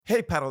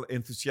Hey paddle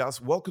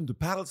enthusiasts, welcome to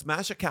Paddle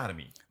Smash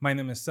Academy. My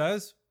name is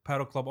Cez,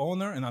 Paddle Club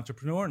owner and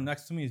entrepreneur.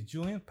 Next to me is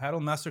Julian, Paddle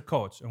Master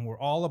Coach, and we're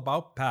all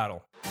about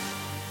paddle.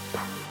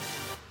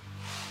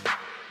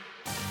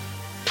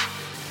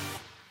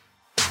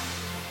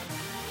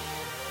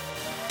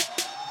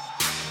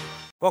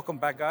 Welcome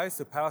back, guys,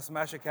 to Paddle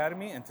Smash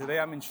Academy, and today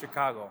I'm in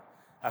Chicago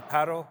at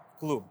Paddle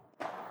Clube.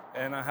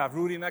 And I have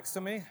Rudi next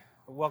to me.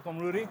 Welcome,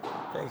 Rudi.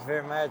 Thanks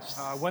very much.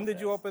 When did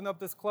you open up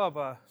this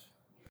club?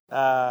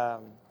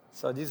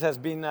 So this has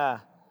been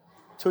a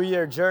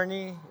 2-year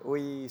journey.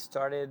 We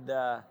started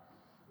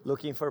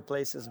looking for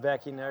places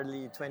back in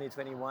early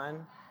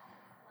 2021.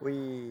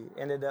 We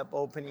ended up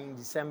opening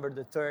December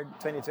the 3rd,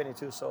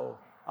 2022, so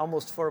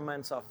almost 4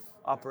 months of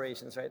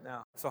operations right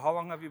now. So how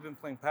long have you been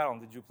playing paddle?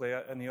 Did you play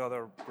any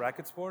other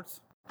racket sports?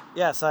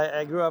 Yes,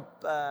 I grew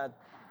up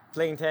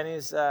playing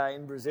tennis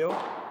in Brazil.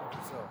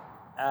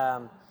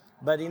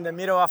 But in the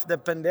middle of the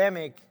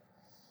pandemic,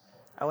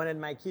 I wanted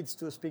my kids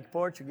to speak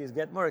Portuguese,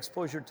 get more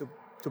exposure to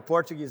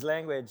Portuguese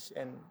language.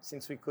 And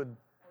since we could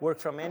work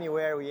from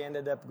anywhere, we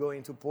ended up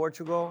going to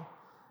Portugal.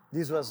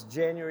 This was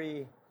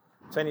January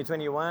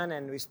 2021,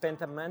 and we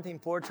spent a month in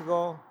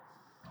Portugal.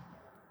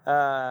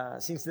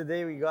 Since the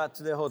day we got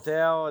to the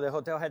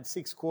hotel had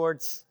 6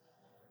 courts.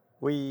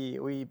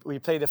 We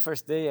played the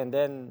first day, and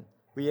then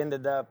we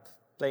ended up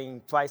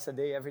playing twice a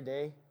day, every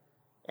day.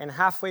 And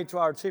halfway through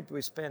our trip,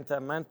 we spent a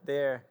month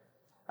there.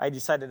 I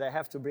decided I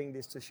have to bring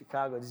this to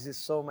Chicago. This is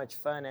so much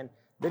fun. And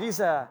there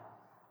is a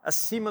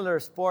similar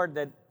sport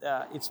that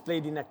it's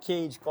played in a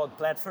cage called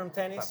platform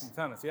tennis.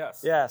 Platform tennis,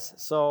 yes. Yes.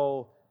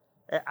 So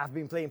I've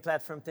been playing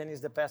platform tennis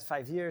the past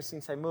 5 years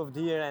since I moved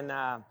here. And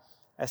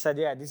I said,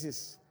 yeah, this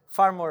is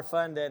far more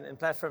fun than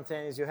platform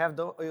tennis. You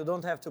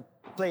don't have to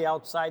play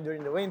outside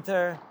during the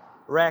winter.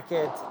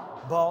 Racket,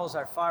 balls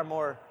are far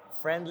more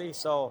friendly.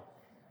 So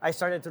I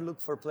started to look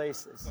for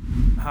places.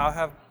 How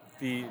have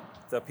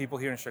the people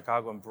here in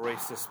Chicago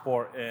embrace this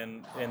sport,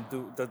 and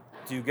do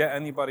you get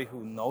anybody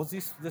who knows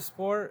this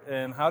sport,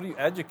 and how do you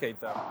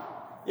educate them?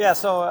 Yeah,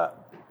 so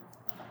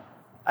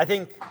I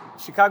think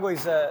Chicago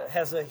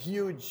has a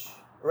huge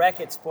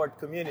racket sport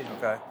community.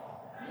 Okay.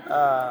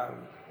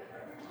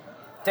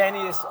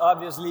 Tennis,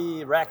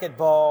 obviously,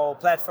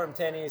 racquetball, platform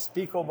tennis,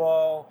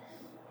 pickleball.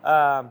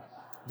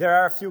 There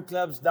are a few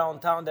clubs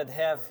downtown that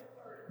have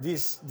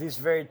these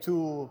very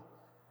two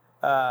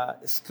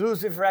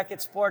exclusive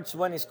racket sports.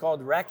 One is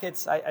called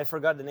Rackets. I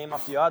forgot the name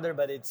of the other,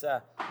 but it's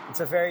a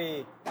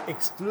very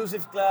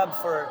exclusive club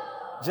for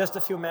just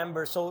a few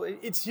members. So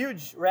it's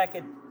huge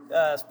racket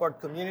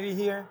sport community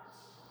here.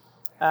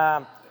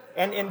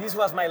 And this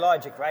was my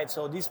logic, right?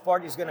 So this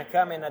sport is going to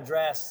come and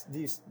address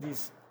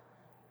this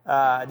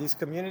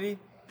community.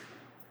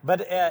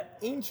 But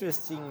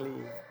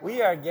interestingly,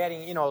 we are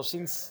getting,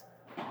 since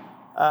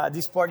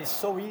this sport is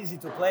so easy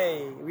to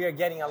play, we are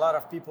getting a lot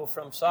of people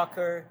from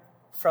soccer,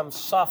 from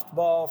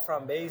softball,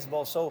 from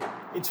baseball. So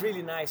it's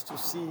really nice to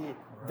see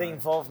the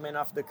involvement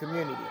of the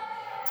community.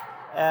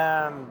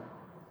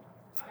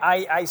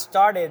 I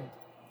started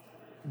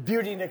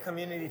building the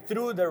community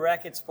through the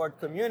racket sport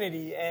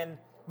community,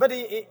 but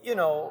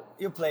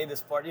you play the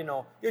sport,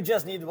 you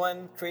just need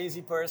one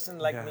crazy person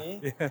like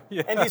me,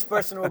 and this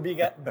person will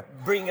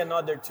bring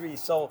another 3.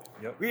 So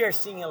we are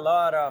seeing a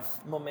lot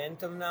of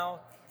momentum now.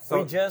 So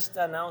we just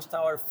announced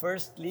our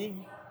first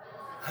league.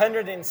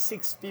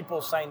 106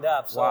 people signed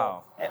up. So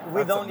wow.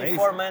 With That's only amazing.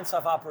 4 months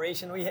of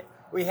operation,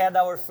 we had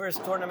our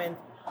first tournament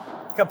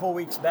a couple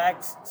weeks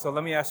back. So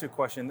let me ask you a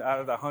question. Out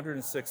of the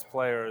 106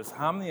 players,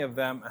 how many of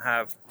them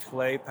have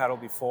played paddle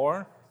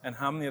before, and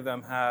how many of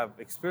them have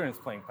experience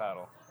playing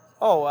paddle?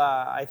 Oh,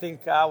 I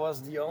think I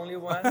was the only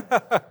one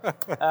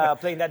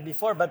playing that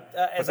before. But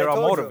as they're I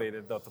told all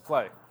motivated, though, to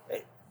play.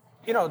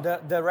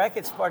 The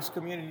racket sports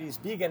community is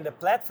big, and the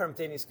platform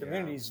tennis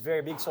community is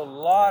very big. So a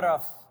lot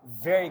of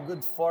very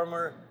good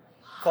former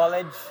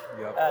college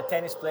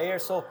tennis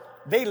players. So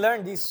they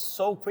learn this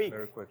so quick.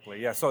 Very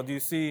quickly, yeah. So do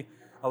you see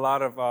a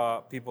lot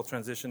of people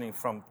transitioning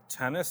from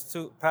tennis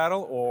to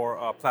paddle,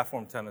 or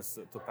platform tennis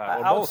to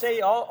paddle? I would say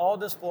all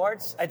the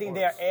sports. I think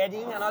they are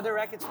adding another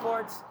racket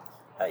sports.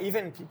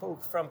 Even people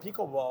from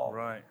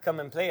pickleball come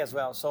and play as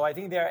well. So I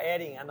think they are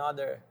adding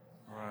another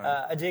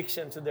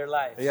addiction to their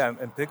life. Yeah,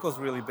 and pickle's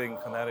really big in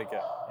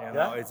Connecticut.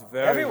 It's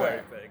very,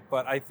 everywhere. very big.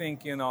 But I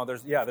think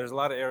there's a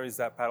lot of areas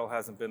that paddle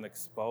hasn't been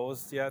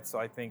exposed yet. So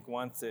I think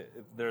once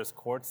there's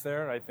courts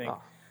there, I think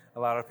a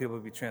lot of people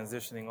will be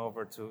transitioning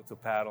over to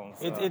paddle.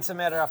 It's a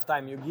matter of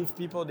time. You give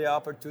people the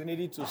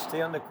opportunity to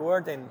stay on the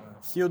court and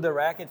feel the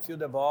racket, feel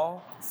the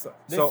ball.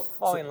 They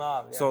fall in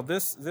love. Yeah. So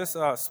this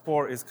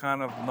sport is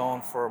kind of known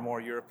for a more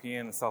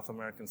European and South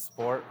American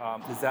sport.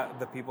 Is that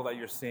the people that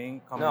you're seeing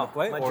coming to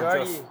play?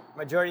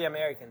 Majority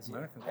Americans.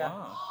 Americans. Yeah.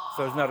 Wow.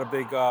 So there's not a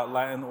big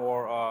Latin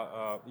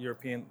or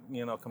European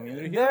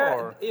community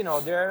here?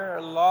 Or? There are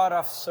a lot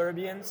of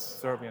Serbians.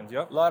 Serbians,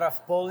 yep. A lot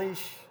of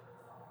Polish.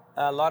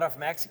 A lot of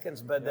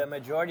Mexicans, but the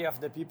majority of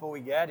the people we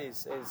get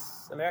is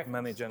Americans.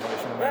 Many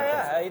generation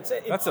Americans.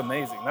 Yeah, that's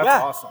amazing. That's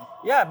awesome.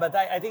 Yeah, but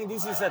I think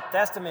this is a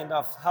testament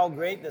of how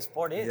great the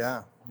sport is.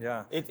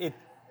 Yeah.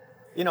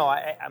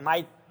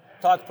 my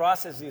thought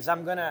process is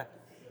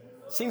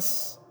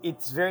since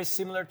it's very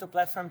similar to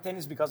platform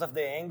tennis because of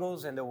the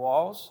angles and the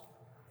walls,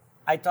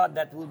 I thought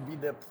that would be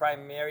the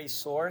primary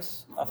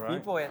source of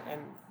people,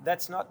 and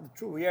that's not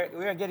true. We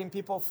are getting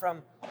people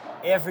from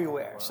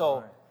everywhere.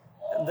 So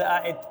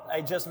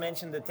I just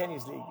mentioned the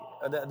tennis league,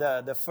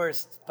 the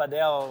first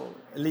Padel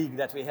league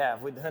that we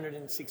have with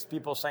 106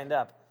 people signed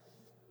up.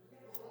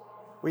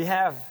 We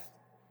have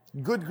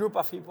good group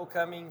of people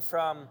coming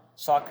from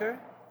soccer,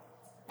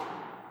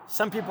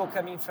 some people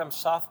coming from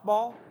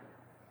softball,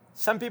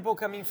 some people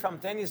coming from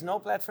tennis, no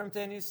platform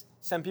tennis,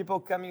 some people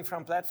coming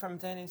from platform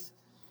tennis.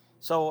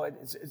 So,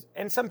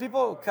 and some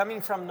people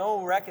coming from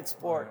no racket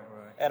sport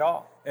at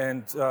all.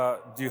 And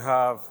do you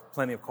have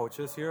plenty of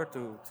coaches here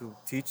to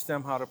teach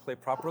them how to play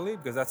properly?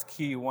 Because that's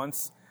key.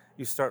 Once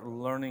you start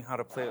learning how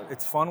to play,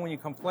 it's fun when you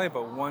come play,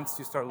 but once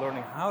you start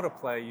learning how to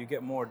play, you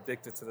get more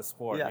addicted to the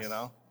sport, Yes. you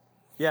know?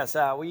 Yes,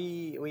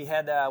 we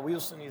had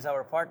Wilson is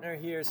our partner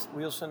here.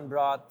 Wilson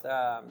brought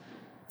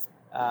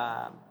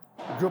a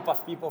group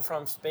of people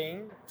from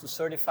Spain to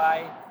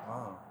certify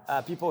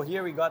people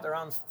here. We got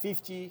around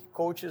 50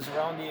 coaches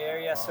around the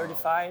area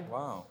certified.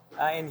 Wow.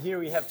 And here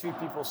we have 3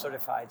 people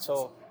certified.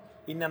 So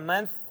in a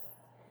month,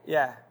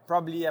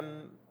 probably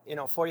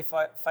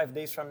 45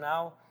 days from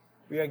now,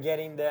 we are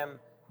getting them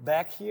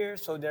back here.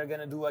 So they're going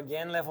to do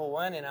again level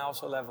 1 and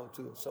also level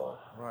 2. So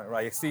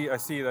Right. I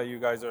see that you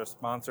guys are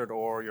sponsored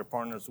or you're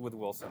partners with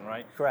Wilson,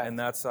 right? Correct. And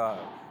that's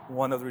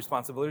one of the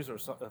responsibilities or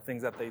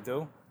things that they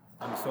do,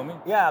 I'm assuming?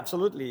 Yeah,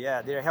 absolutely.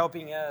 Yeah, they're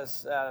helping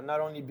us not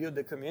only build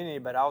the community,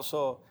 but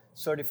also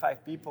certify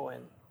people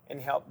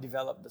and help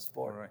develop the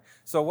sport. All right.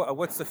 So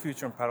what's the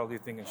future in paddle, do you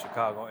think, in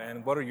Chicago?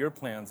 And what are your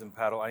plans in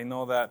paddle? I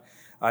know that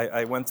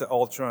I went to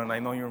Ultra, and I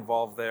know you're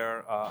involved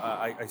there,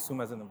 I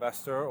assume as an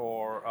investor,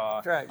 or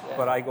Correct, yeah.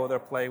 But I go there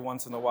play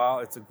once in a while.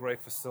 It's a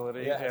great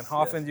facility. Yes, and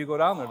how often do you go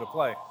down there to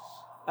play?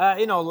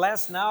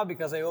 Less now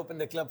because I opened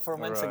the club 4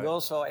 months ago.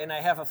 So, and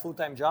I have a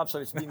full-time job, so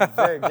it's been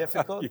very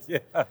difficult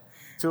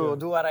to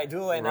do what I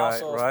do and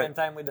also spend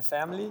time with the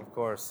family. Of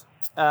course.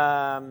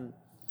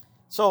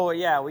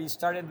 We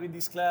started with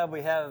this club.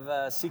 We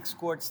have 6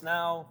 courts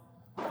now.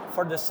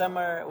 For the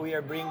summer, we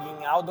are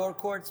bringing outdoor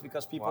courts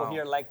because people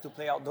here like to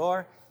play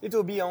outdoor. It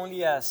will be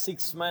only a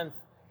 6-month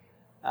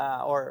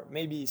or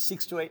maybe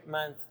 6 to 8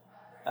 month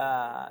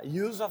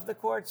use of the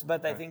courts,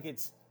 but I think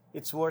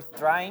it's worth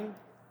trying.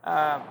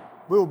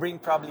 We'll bring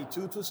probably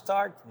 2 to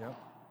start.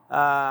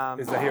 Yeah.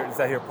 Is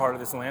that here part of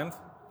this land?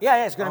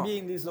 Yeah, it's going to be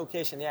in this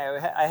location.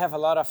 Yeah, I have a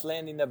lot of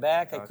land in the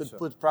back. Gotcha. I could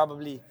put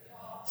probably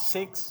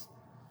 6.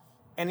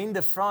 And in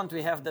the front,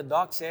 we have the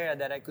docks area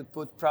that I could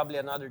put probably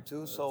another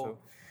 2. So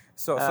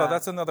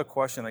that's another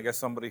question. I guess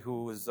somebody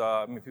who is,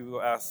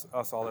 people ask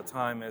us all the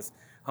time is,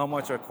 how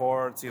much are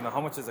courts?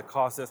 How much does it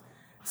cost us?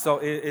 So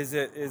is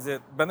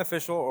it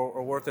beneficial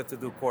or worth it to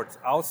do courts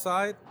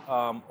outside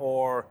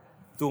or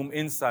do them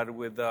inside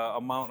with the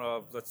amount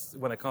of,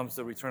 when it comes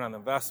to return on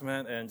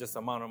investment and just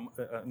amount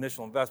of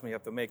initial investment you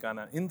have to make on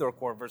an indoor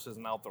court versus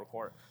an outdoor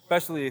court,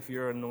 especially if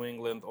you're in New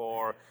England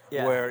or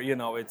where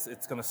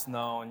it's going to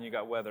snow and you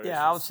got weather issues.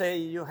 I would say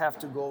you have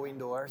to go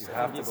indoors. You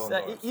have to go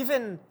indoors.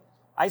 Even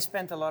I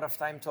spent a lot of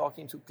time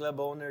talking to club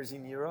owners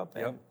in Europe,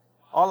 and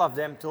all of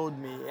them told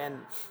me, and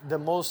the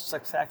most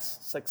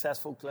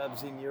successful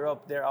clubs in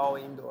Europe, they're all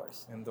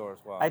indoors. Indoors,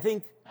 wow. I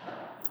think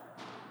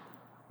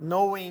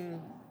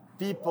knowing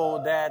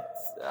people that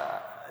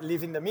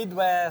live in the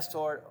Midwest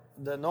or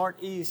the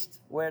Northeast,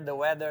 where the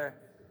weather,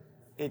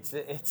 it's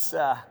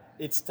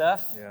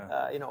tough.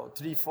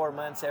 3-4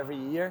 months every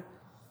year,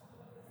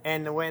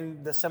 and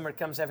when the summer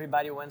comes,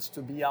 everybody wants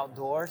to be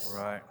outdoors.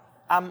 Right.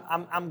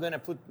 I'm gonna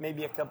put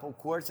maybe a couple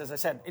courts, as I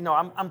said.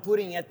 I'm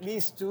putting at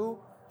least 2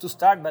 to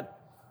start, but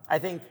I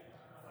think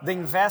the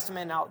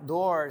investment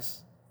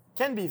outdoors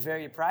can be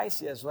very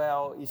pricey as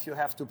well if you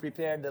have to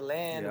prepare the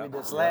land with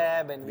the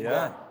slab and with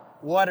the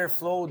water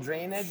flow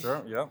drainage.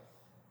 Sure, yeah.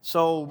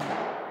 So,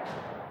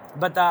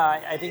 but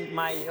I think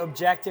my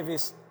objective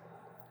is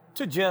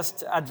to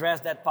just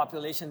address that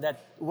population that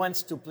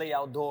wants to play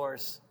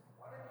outdoors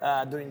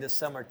during the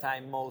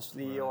summertime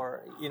mostly,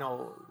 or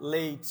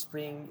late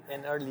spring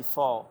and early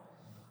fall.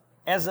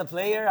 As a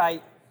player,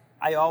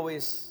 I'll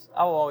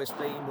always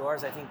play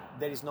indoors. I think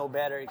there is no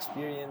better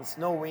experience,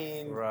 no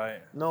wind,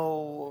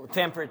 no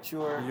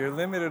temperature. You're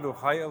limited to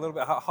height a little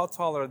bit. How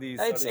tall are these?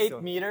 It's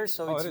 8 meters,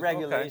 so it's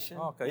regulation.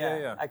 Okay.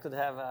 Yeah. I could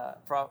have a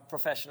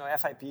professional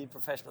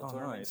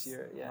tournaments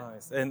here. Yeah.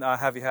 Nice. And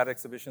have you had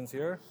exhibitions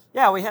here?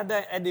 Yeah, we had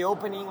at the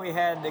opening. We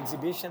had the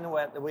exhibition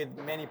with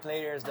many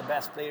players, the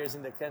best players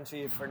in the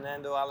country: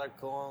 Fernando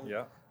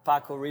Alarcón,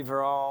 Paco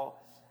Riverol.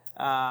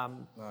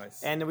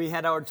 Nice. And we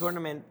had our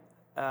tournament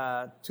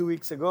 2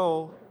 weeks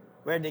ago,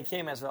 where they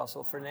came as well.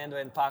 So Fernando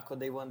and Paco,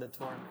 they won the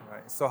tournament.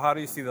 Right. So how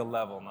do you see the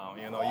level now?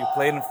 You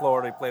played in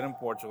Florida, you played in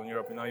Portugal, in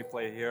Europe, you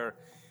play here.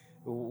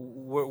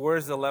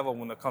 Where's the level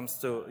when it comes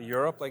to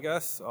Europe, I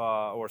guess,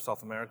 or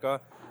South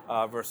America,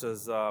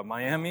 versus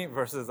Miami,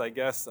 versus, I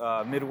guess,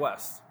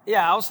 Midwest?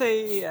 Yeah, I'll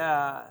say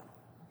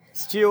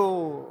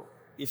still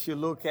if you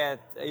look at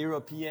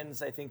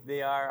Europeans, I think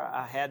they are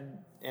ahead,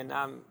 and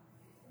I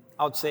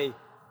would say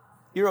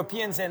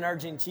Europeans and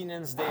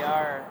Argentinians, they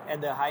are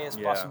at the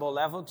highest possible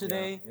level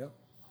today. Yeah.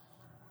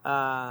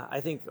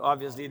 I think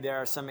obviously there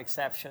are some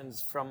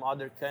exceptions from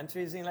other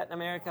countries in Latin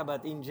America,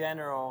 but in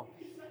general,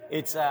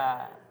 it's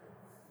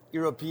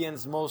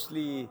Europeans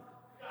mostly,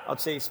 I'd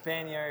say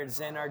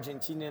Spaniards and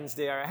Argentinians,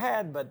 they are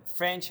ahead, but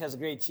French has a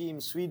great team,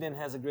 Sweden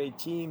has a great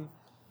team.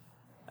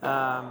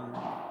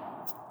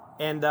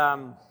 And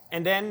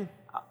then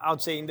I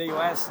would say in the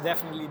US,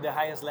 definitely the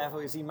highest level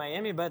is in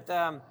Miami, but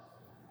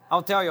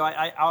I'll tell you,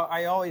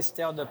 I always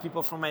tell the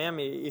people from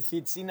Miami, if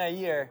it's in a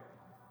year,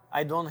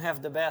 I don't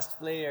have the best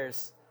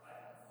players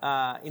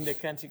in the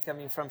country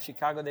coming from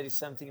Chicago, there is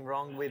something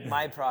wrong with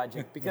my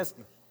project. Because,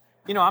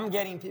 I'm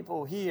getting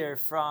people here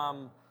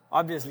from,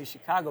 obviously,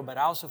 Chicago, but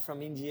also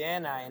from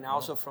Indiana and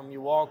also from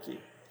Milwaukee.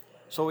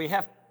 So we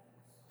have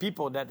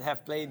people that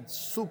have played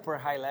super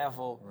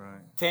high-level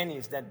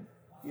tennis that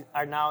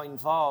are now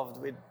involved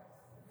with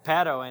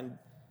Padel,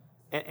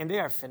 and they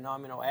are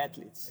phenomenal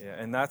athletes. Yeah,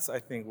 and that's, I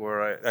think,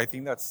 where I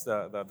think that's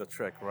the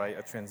trick, right?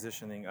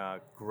 Transitioning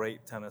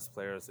great tennis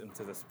players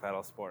into this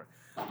paddle sport,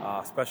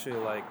 especially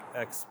like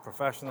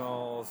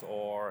ex-professionals,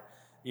 or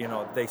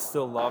they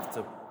still love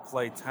to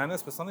play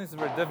tennis, but sometimes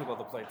it's very difficult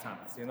to play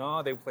tennis.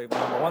 They play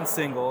number one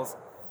singles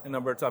and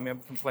number two. I mean,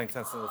 I've been playing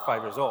tennis since I was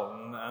 5 years old,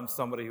 and I'm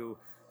somebody who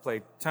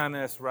played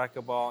tennis,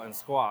 racquetball, and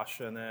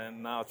squash, and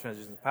then now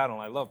transitioned to paddle.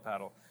 And I love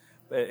paddle.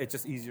 It's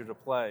just easier to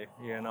play,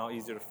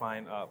 easier to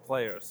find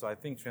players. So I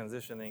think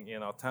transitioning,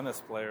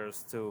 tennis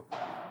players to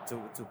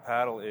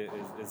paddle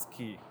is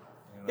key.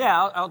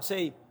 Yeah, I would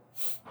say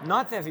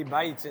not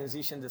everybody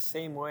transition the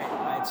same way,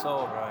 right?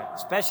 So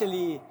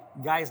especially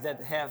guys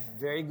that have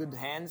very good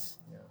hands,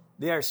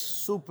 they are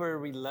super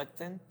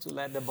reluctant to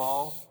let the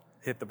ball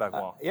hit the back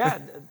wall.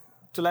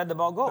 To let the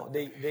ball go.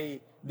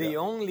 They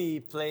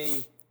only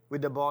play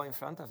with the ball in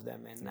front of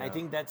them, and I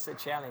think that's a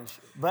challenge.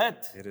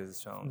 But it is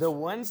a challenge. The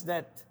ones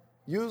that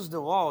use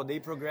the wall, they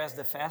progress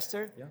the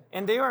faster,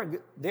 and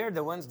they're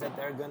the ones that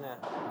are gonna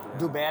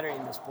do better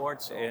in the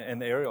sport. So.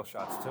 And the aerial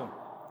shots too.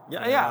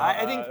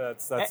 I think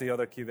that's the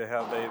other key they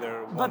have.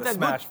 They're want to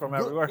smash from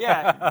everywhere.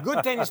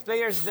 Good tennis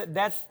players,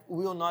 that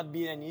will not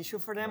be an issue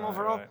for them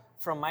overall. Right.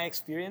 From my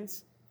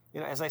experience,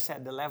 as I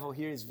said, the level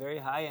here is very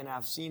high, and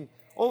I've seen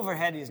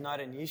overhead is not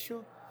an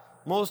issue.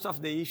 Most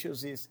of the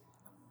issues is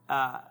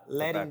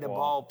letting the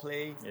ball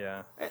play.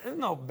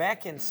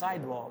 Back and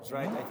side walls,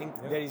 right? I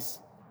think there is.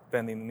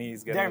 Bending the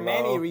knees, getting there are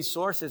low. many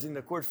resources in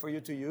the court for you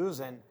to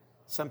use, and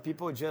some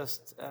people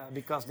just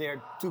because they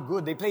are too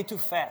good, they play too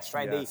fast,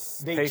 right? Yes.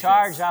 They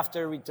charge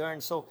after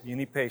return. So you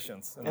need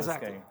patience in this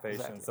game.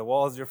 Patience. Exactly. The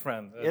wall is your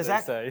friend, as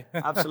they say.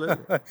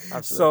 Absolutely.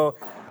 So,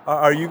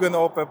 are you going to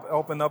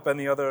open up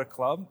any other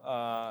club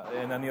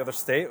in any other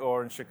state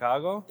or in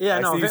Chicago?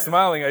 I see you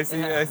smiling. I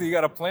see you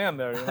got a plan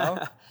there.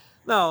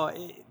 No,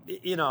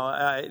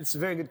 it's a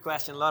very good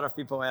question. A lot of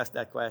people ask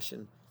that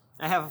question.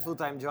 I have a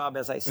full-time job,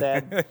 as I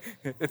said.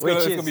 It's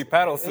going to be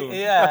paddle soon.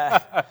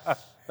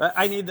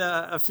 I need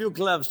a few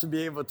clubs to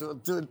be able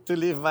to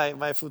leave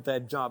my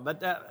full-time job.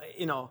 But,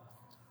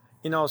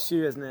 in all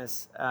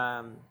seriousness,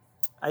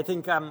 I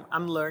think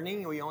I'm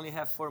learning. We only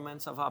have 4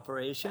 months of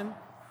operation.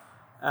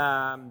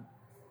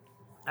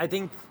 I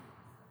think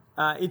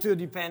it will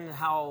depend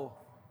how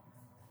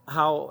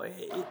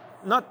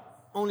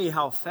not only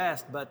how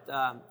fast, but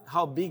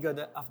how big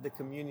of the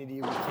community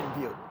we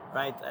can build,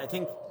 right? I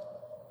think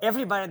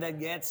everybody that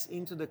gets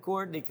into the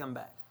court, they come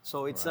back.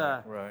 So it's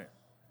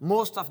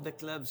most of the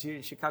clubs here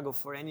in Chicago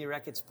for any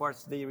racket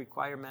sports, they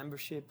require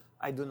membership.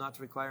 I do not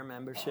require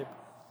membership.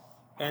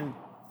 And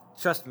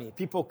trust me,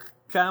 people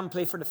come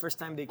play for the first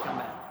time, they come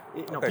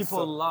back.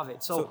 People love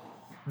it. So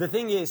the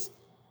thing is,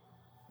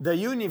 the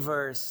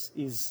universe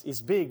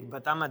is big,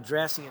 but I'm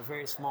addressing a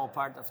very small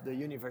part of the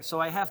universe. So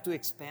I have to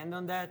expand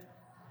on that.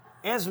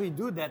 As we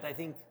do that, I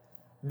think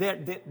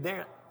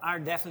there are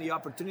definitely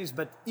opportunities,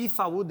 but if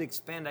I would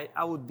expand,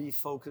 I would be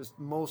focused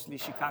mostly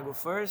Chicago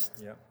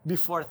first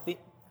before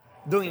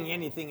doing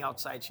anything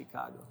outside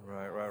Chicago.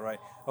 Right.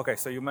 Okay,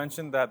 so you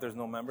mentioned that there's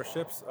no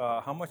memberships.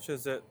 How much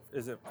is it?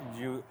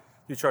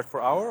 You charge per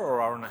hour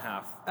or hour and a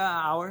half?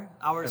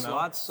 Hour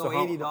slots, so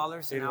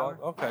 $80 an hour.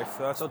 Okay,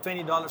 so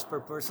 $20 per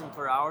person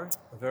per hour.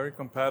 Very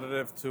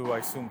competitive to, I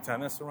assume,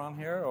 tennis around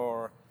here,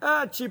 or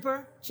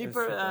cheaper.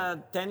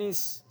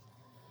 Tennis,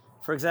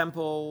 for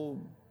example.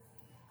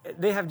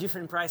 They have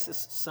different prices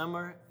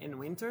summer and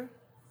winter,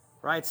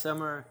 right?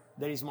 Summer,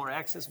 there is more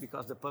access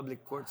because the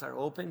public courts are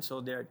open,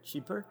 so they're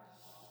cheaper.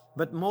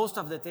 But most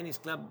of the tennis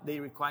club, they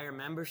require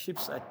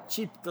memberships. A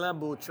cheap club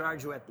will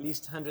charge you at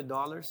least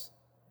 $100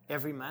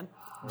 every month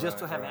just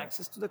to have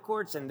access to the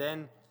courts, and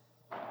then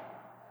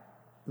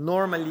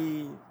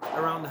normally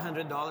around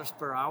 $100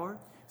 per hour.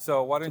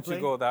 So why don't you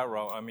go that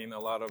route? I mean, a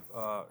lot of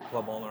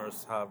club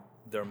owners have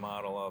their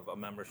model of a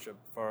membership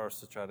first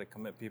to try to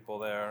commit people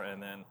there,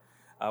 and then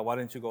why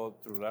didn't you go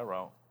through that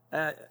route?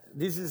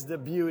 This is the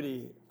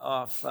beauty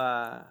of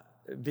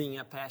being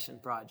a passion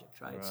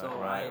project, right?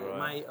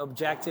 My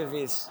objective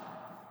is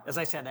as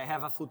I said, I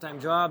have a full-time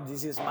job.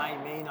 This is my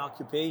main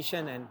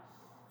occupation,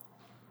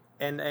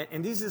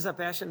 and this is a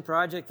passion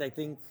project. I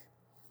think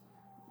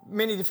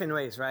many different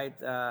ways, right?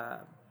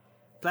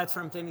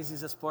 Platform tennis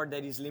is a sport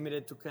that is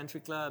limited to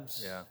country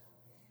clubs. Yeah.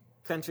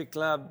 Country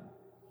club,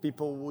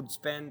 people would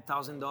spend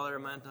 $1,000 a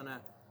month on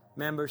a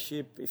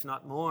membership, if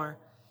not more.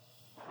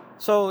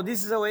 So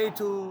this is a way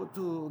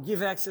to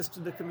give access to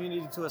the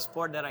community to a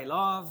sport that I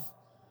love.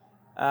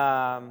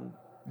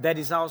 That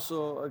is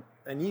also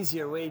an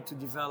easier way to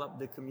develop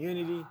the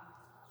community.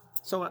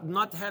 So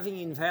not having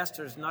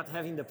investors, not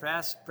having the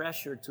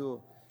pressure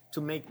to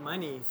make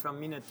money from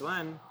minute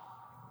one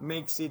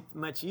makes it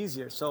much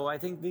easier. So I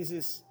think this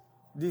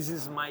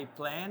is my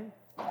plan.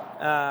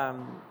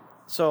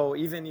 So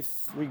even if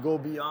we go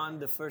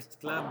beyond the first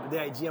club, the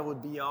idea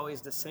would be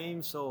always the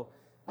same. So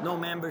no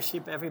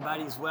membership,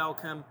 everybody is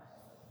welcome.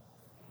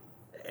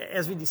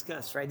 As we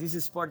discussed, right?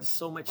 This sport is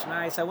so much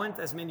nice. I want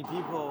as many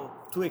people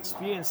to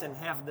experience and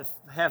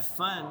have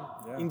fun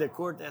in the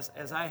court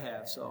as I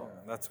have. So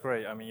that's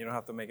great. I mean, you don't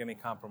have to make any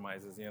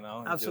compromises. You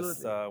know, absolutely.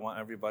 You just want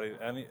everybody,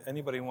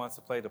 anybody who wants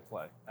to play,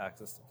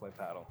 access to play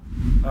paddle.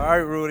 All right,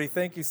 Rudi,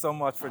 thank you so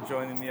much for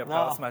joining me at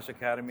Paddle Smash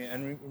Academy.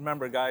 And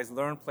remember, guys,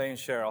 learn, play, and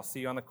share. I'll see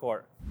you on the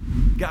court.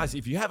 Guys,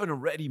 if you haven't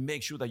already,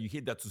 make sure that you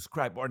hit that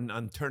subscribe button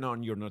and turn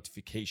on your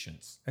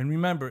notifications. And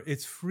remember,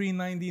 it's free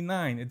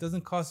 $99. It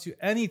doesn't cost you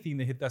anything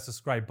to hit that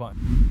subscribe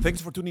button. Thanks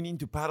for tuning in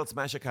to Paddle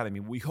Smash Academy.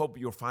 We hope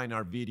you'll find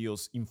our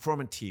videos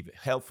informative,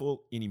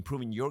 helpful in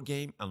improving your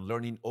game and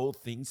learning all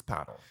things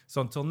paddle.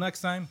 So until next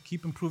time,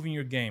 keep improving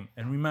your game.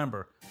 And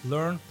remember,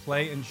 learn,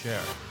 play, and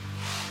share.